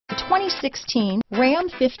2016 Ram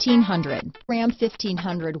 1500. Ram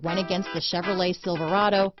 1500 went against the Chevrolet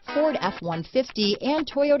Silverado, Ford F-150, and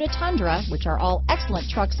Toyota Tundra, which are all excellent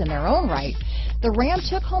trucks in their own right. The Ram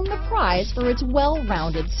took home the prize for its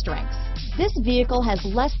well-rounded strengths. This vehicle has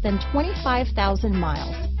less than 25,000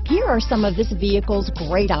 miles. Here are some of this vehicle's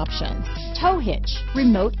great options: tow hitch,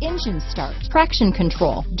 remote engine start, traction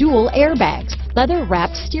control, dual airbags,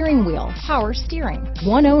 leather-wrapped steering wheel, power steering,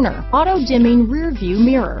 one owner, auto-dimming rear view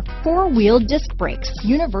mirror, four-wheel disc brakes,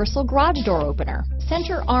 universal garage door opener,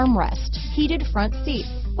 center armrest, heated front seats,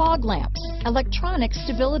 fog lamps, electronic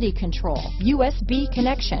stability control, USB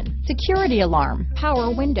connection, security alarm,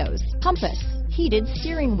 power windows, compass, heated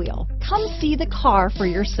steering wheel. Come see the car for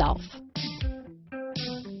yourself.